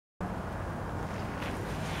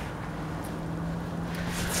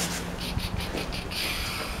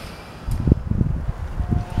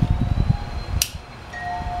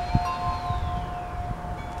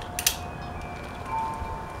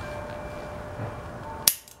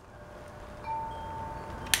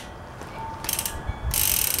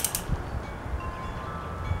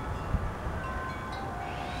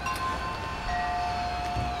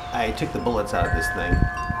I took the bullets out of this thing,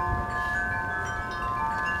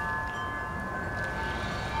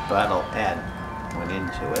 but I'll add one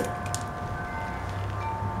into it.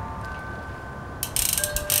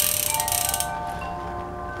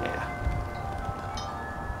 Yeah.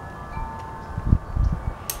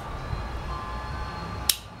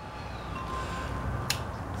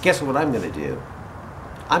 Guess what I'm going to do?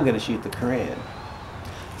 I'm going to shoot the Koran.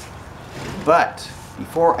 But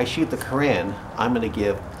before I shoot the Koran, I'm going to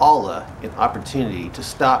give Allah an opportunity to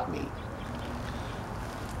stop me.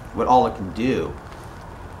 What Allah can do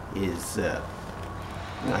is,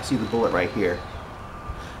 I see the bullet right here.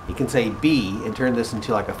 He can say B and turn this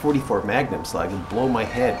into like a 44 Magnum slug and blow my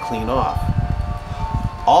head clean off.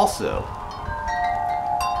 Also,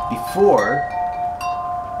 before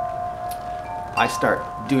I start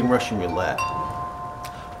doing Russian roulette,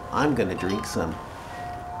 I'm going to drink some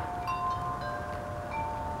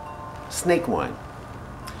snake wine.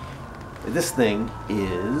 This thing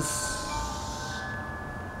is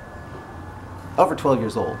over 12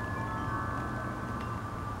 years old.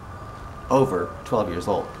 Over 12 years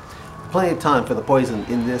old. Plenty of time for the poison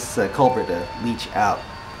in this culprit to leach out.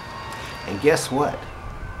 And guess what?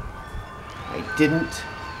 I didn't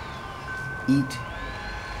eat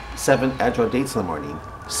 7 adjunct dates in the morning,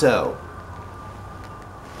 so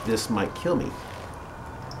this might kill me.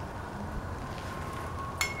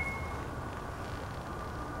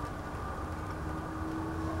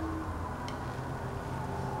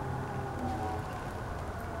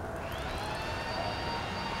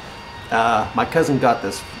 My cousin got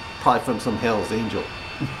this probably from some Hell's Angel.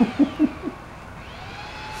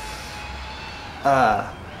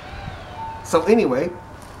 So anyway,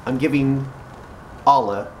 I'm giving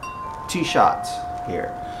Allah 2 shots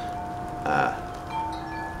here.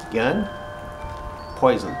 Gun,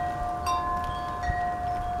 poison.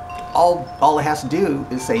 All it has to do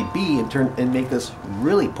is say B and make this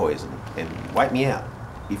really poison and wipe me out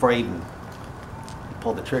before I even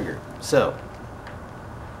pull the trigger. So,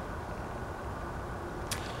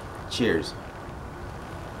 cheers.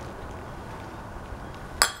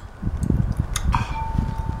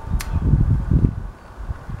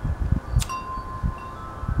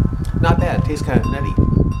 Not bad, tastes kind of nutty.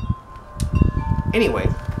 Anyway,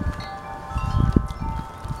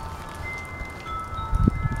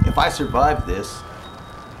 if I survive this,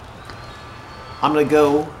 I'm gonna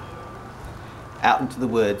go out into the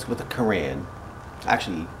woods with a Koran.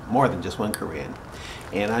 Actually, more than just one Koran.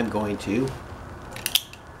 And I'm going to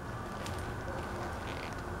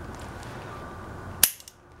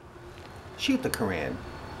shoot the Koran.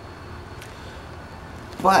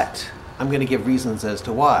 But I'm going to give reasons as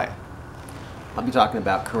to why. I'll be talking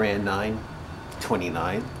about Koran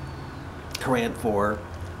 9:29, Koran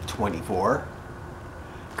 4:24,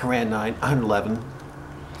 Koran 9:111,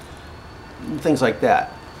 things like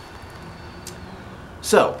that.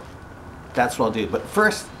 So, that's what I'll do. But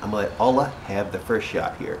first, I'm going to let Allah have the first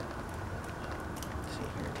shot here. Let's see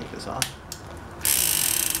here, take this off.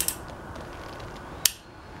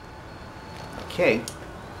 Okay.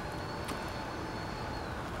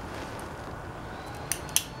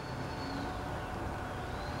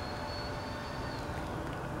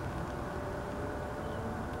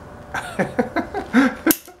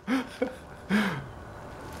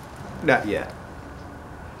 Not yet.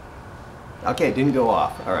 Okay, it didn't go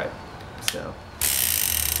off. All right. So.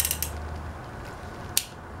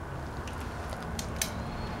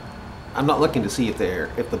 I'm not looking to see if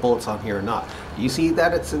the bullet's on here or not. Do you see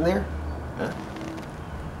that it's in there? Huh?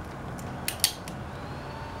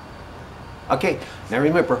 Okay, now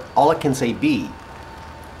remember, Allah can say B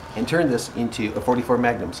and turn this into a 44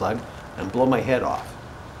 Magnum slug and blow my head off.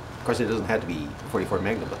 Of course, it doesn't have to be 44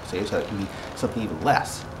 Magnum slug, so it can be something even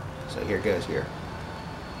less. So here it goes here.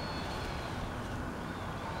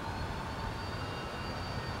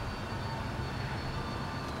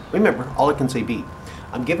 Remember, Allah can say B.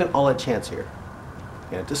 I'm giving Allah a chance here,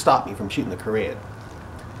 to stop me from shooting the Koran.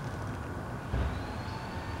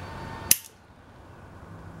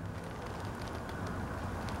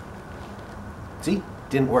 See?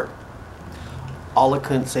 Didn't work. Allah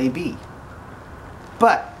couldn't say B.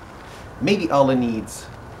 But maybe Allah needs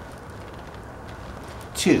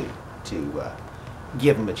 2 to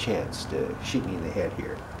give him a chance to shoot me in the head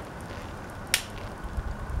here.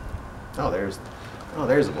 Oh, there's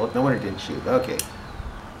a bullet. No wonder it didn't shoot. Okay.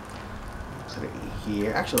 Put it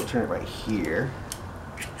here. Actually, I'll turn it right here.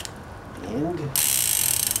 And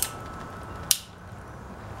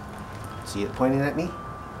see it pointing at me?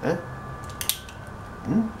 Huh?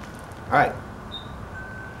 Alright.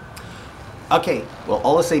 Okay, well,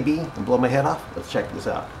 Allah say B and blow my head off. Let's check this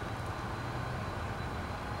out.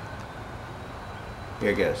 Here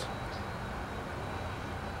it goes.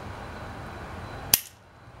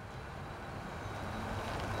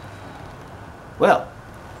 Well.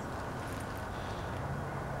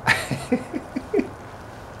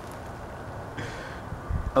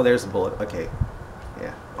 Oh, there's the bullet. Okay.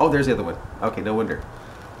 Yeah. Oh, there's the other one. Okay, no wonder.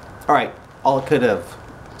 All right. Allah could have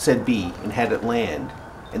said B and had it land,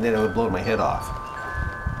 and then it would blow my head off.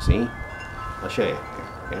 See? I'll show you.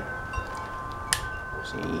 Okay.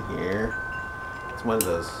 See here? It's one of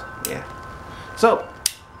those. Yeah. So,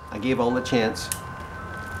 I gave Allah a chance.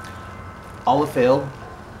 Allah failed.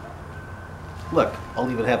 Look, I'll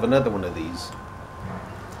even have another one of these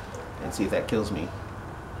and see if that kills me.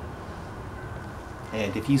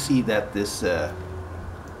 And if you see that this, that's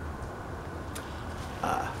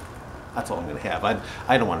all I'm going to have.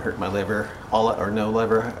 I don't want to hurt my liver. Allah or no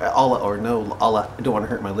liver. Allah or no Allah. I don't want to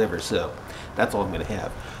hurt my liver, so that's all I'm going to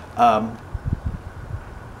have.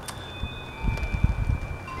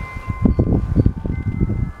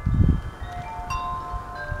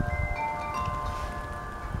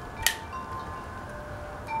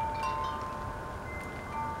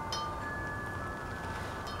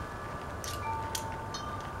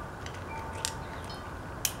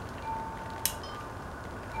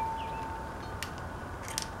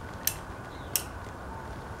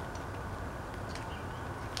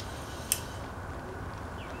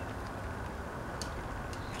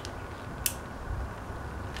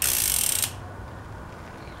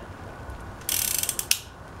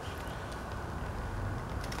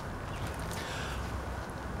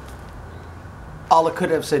 Allah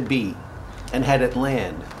could have said B and had it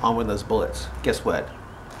land on one of those bullets. Guess what?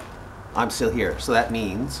 I'm still here. So that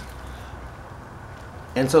means,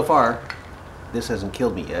 and so far, this hasn't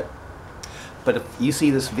killed me yet. But if you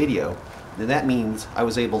see this video, then that means I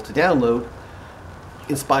was able to download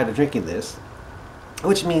in spite of drinking this,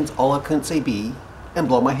 which means Allah couldn't say B and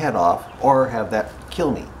blow my head off or have that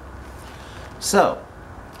kill me. So,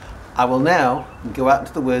 I will now go out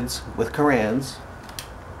into the woods with Qurans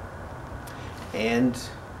and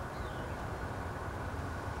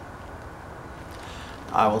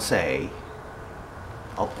I will say,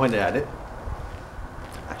 I'll point at it.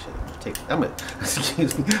 Actually, I'm gonna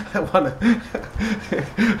excuse me.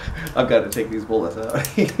 I've got to take these bullets out.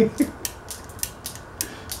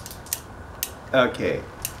 Okay.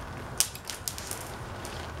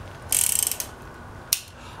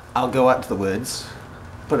 I'll go out to the woods,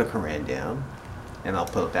 put a Quran down, and I'll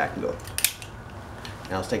put it back and go.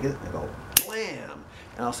 And I'll take it and go, blam!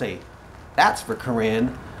 And I'll say, that's for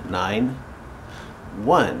Quran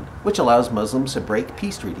 9:1, which allows Muslims to break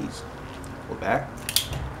peace treaties. Pull it back.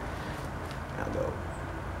 And I'll go,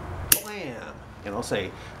 blam! And I'll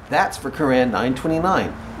say, that's for Quran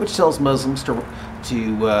 9:29, which tells Muslims to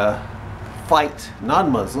fight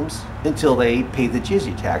non-Muslims until they pay the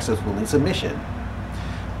jizya tax as willing submission.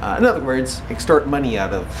 In other words, extort money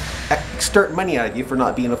out of you for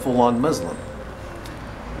not being a full-on Muslim.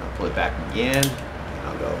 And I'll pull it back again, and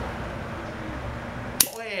I'll go,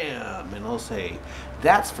 blam, and I'll say,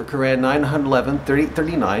 that's for Quran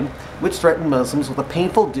 9:11-39, which threaten Muslims with a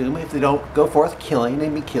painful doom if they don't go forth killing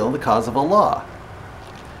and be killed in the cause of Allah.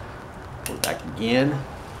 Pull it back again,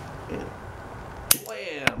 and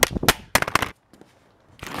blam.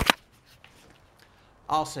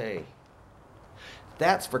 I'll say,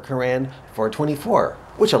 that's for Quran 4:24,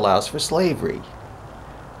 which allows for slavery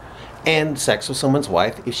and sex with someone's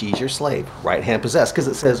wife if she's your slave, right hand possessed, because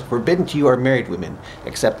it says forbidden to you are married women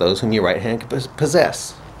except those whom your right hand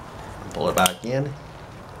possess. Pull it back again.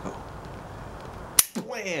 Oh.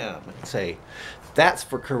 Blam! And say, that's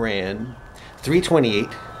for Quran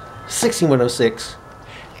 3:28, 16:106,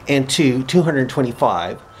 and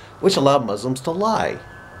 2:225, which allow Muslims to lie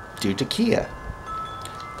due to Qiyah.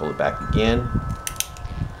 Pull it back again.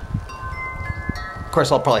 Of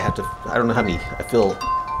course, I'll probably have to, I don't know how many, I feel.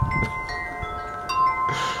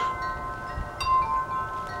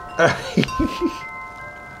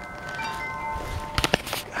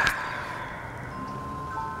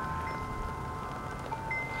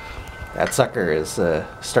 That sucker is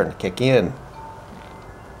starting to kick in.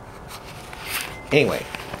 Anyway,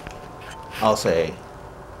 I'll say,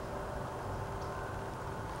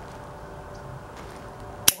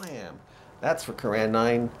 blam, that's for Quran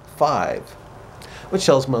 9:5. Which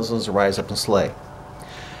tells Muslims to rise up and slay.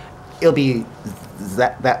 It'll be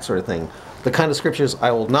that sort of thing. The kind of scriptures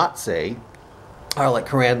I will not say are like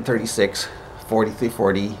Quran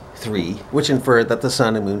 36:40-43, which infer that the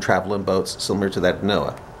sun and moon travel in boats similar to that of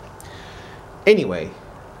Noah. Anyway,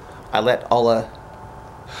 I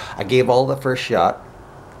gave Allah the first shot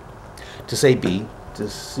to say B, to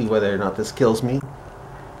see whether or not this kills me.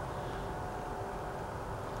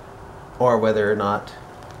 or whether or not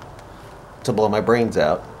to blow my brains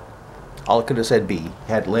out. All it could have said B.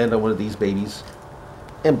 Had to land on one of these babies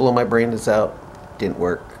and blow my brains out. Didn't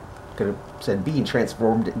work. Could have said B and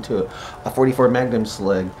transformed it into a 44 Magnum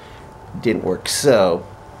slug. Didn't work. So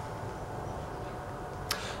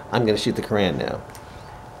I'm going to shoot the Koran now.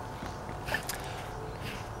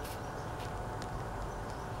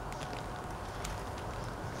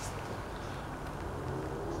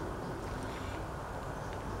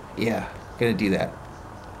 Yeah, gonna do that.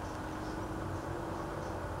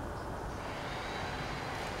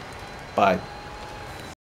 Bye.